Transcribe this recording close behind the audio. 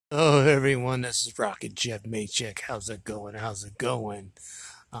Oh, everyone, this is Rocket Jeff Maycheck. How's it going? How's it going?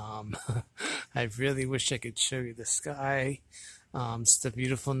 Um, I really wish I could show you the sky. It's the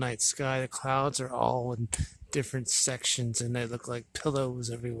beautiful night sky. The clouds are all in different sections and they look like pillows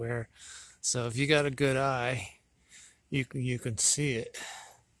everywhere. So if you got a good eye, you can see it,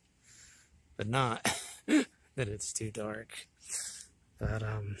 but not that it's too dark. But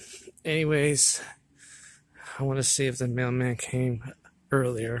anyways, I want to see if the mailman came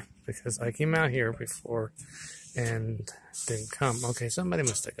earlier because I came out here before and didn't come. Okay, somebody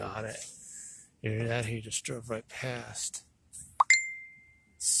must have got it. You know that he just drove right past.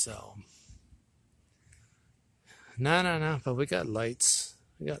 So, no. But we got lights.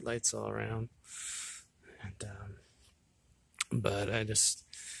 We got lights all around. And but I just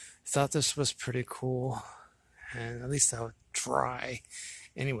thought this was pretty cool, and at least I would try.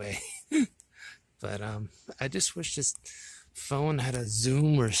 Anyway, but I just wish this phone had a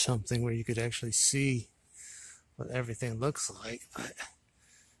zoom or something where you could actually see what everything looks like, but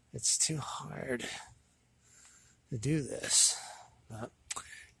it's too hard to do this. But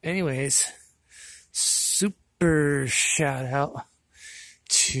anyways, super shout out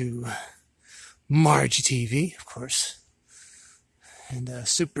to Margie TV, of course. And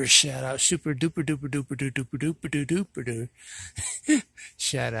super shout out, super duper duper duper duper duper duper duper duper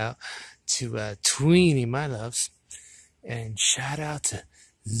shout out to Tweenie, my loves. And shout out to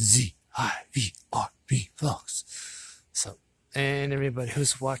ZIVRB Vlogs. So, and everybody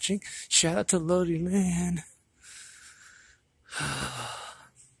who's watching, shout out to Lodi Land.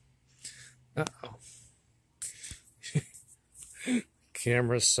 Uh-oh.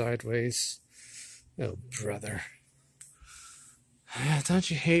 Camera sideways. Oh, brother.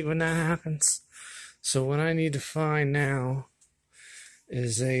 Don't you hate when that happens? So what I need to find now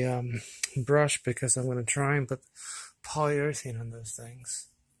is a brush because I'm going to try and put polyurethane on those things.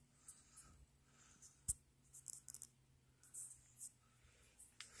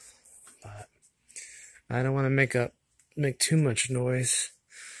 But I don't want to make too much noise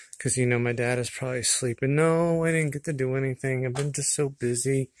because my dad is probably sleeping. No, I didn't get to do anything. I've been just so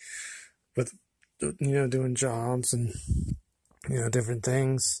busy with doing jobs and different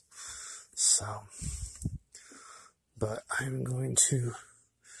things. So, but I'm going to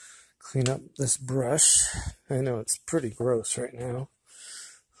clean up this brush. I know it's pretty gross right now.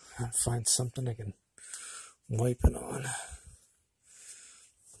 I'll find something I can wipe it on.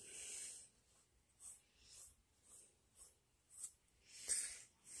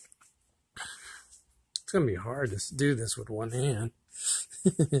 It's going to be hard to do this with one hand.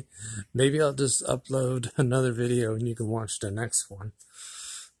 Maybe I'll just upload another video and you can watch the next one.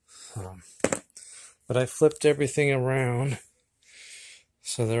 But I flipped everything around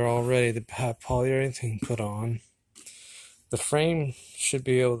so they're all ready to have polyurethane put on. The frame should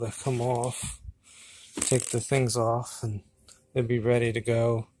be able to come off, take the things off, and it'll be ready to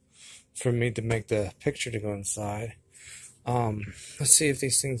go for me to make the picture to go inside. Let's see if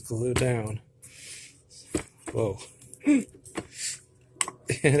these things glue down. Whoa. And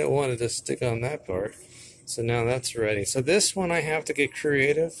it wanted to stick on that part. So now that's ready. So this one I have to get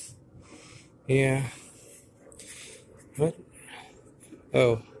creative. Yeah. What?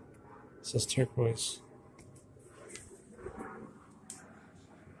 Oh. It says turquoise.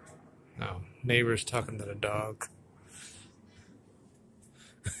 Oh. Neighbor's talking to the dog.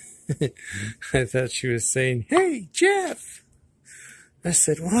 I thought she was saying, "Hey, Jeff!" I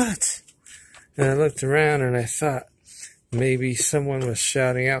said, "What?" And I looked around and I thought maybe someone was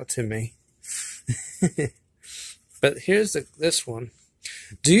shouting out to me. But here's this one.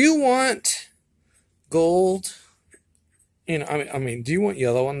 Do you want gold? I mean, do you want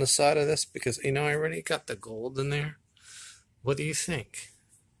yellow on the side of this? Because, I already got the gold in there. What do you think?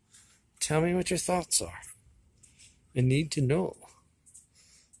 Tell me what your thoughts are. I need to know.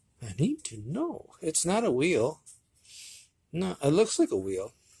 I need to know. It's not a wheel. No, it looks like a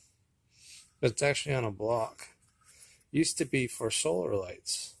wheel. But it's actually on a block. Used to be for solar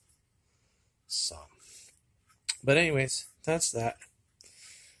lights. So. But anyways, that's that.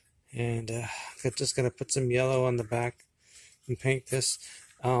 And I'm just going to put some yellow on the back and paint this.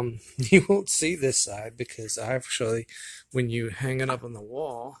 You won't see this side because actually, when you hang it up on the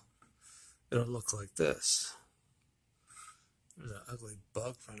wall, it'll look like this. There's an ugly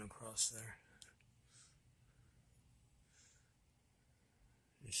bug running across there.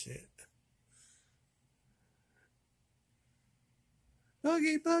 You see it?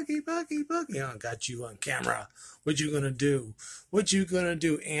 Buggy, buggy, buggy, buggy. Oh, I got you on camera. What you gonna do? What you gonna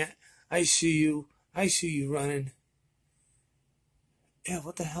do, Ant? I see you. I see you running. Yeah,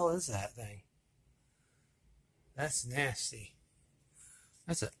 what the hell is that thing? That's nasty.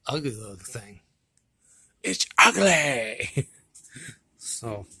 That's an ugly little thing. It's ugly.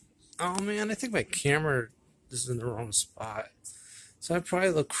 So, oh man, I think my camera is in the wrong spot. So I probably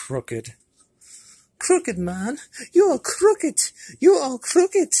look crooked. Crooked, man. You are crooked. You are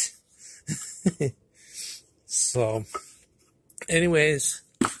crooked. So, anyways,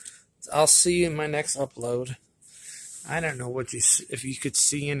 I'll see you in my next upload. I don't know if you could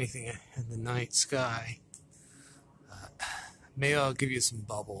see anything in the night sky. Maybe I'll give you some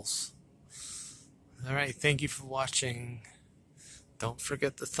bubbles. Alright, thank you for watching. Don't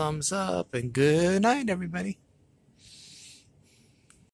forget the thumbs up, and good night, everybody.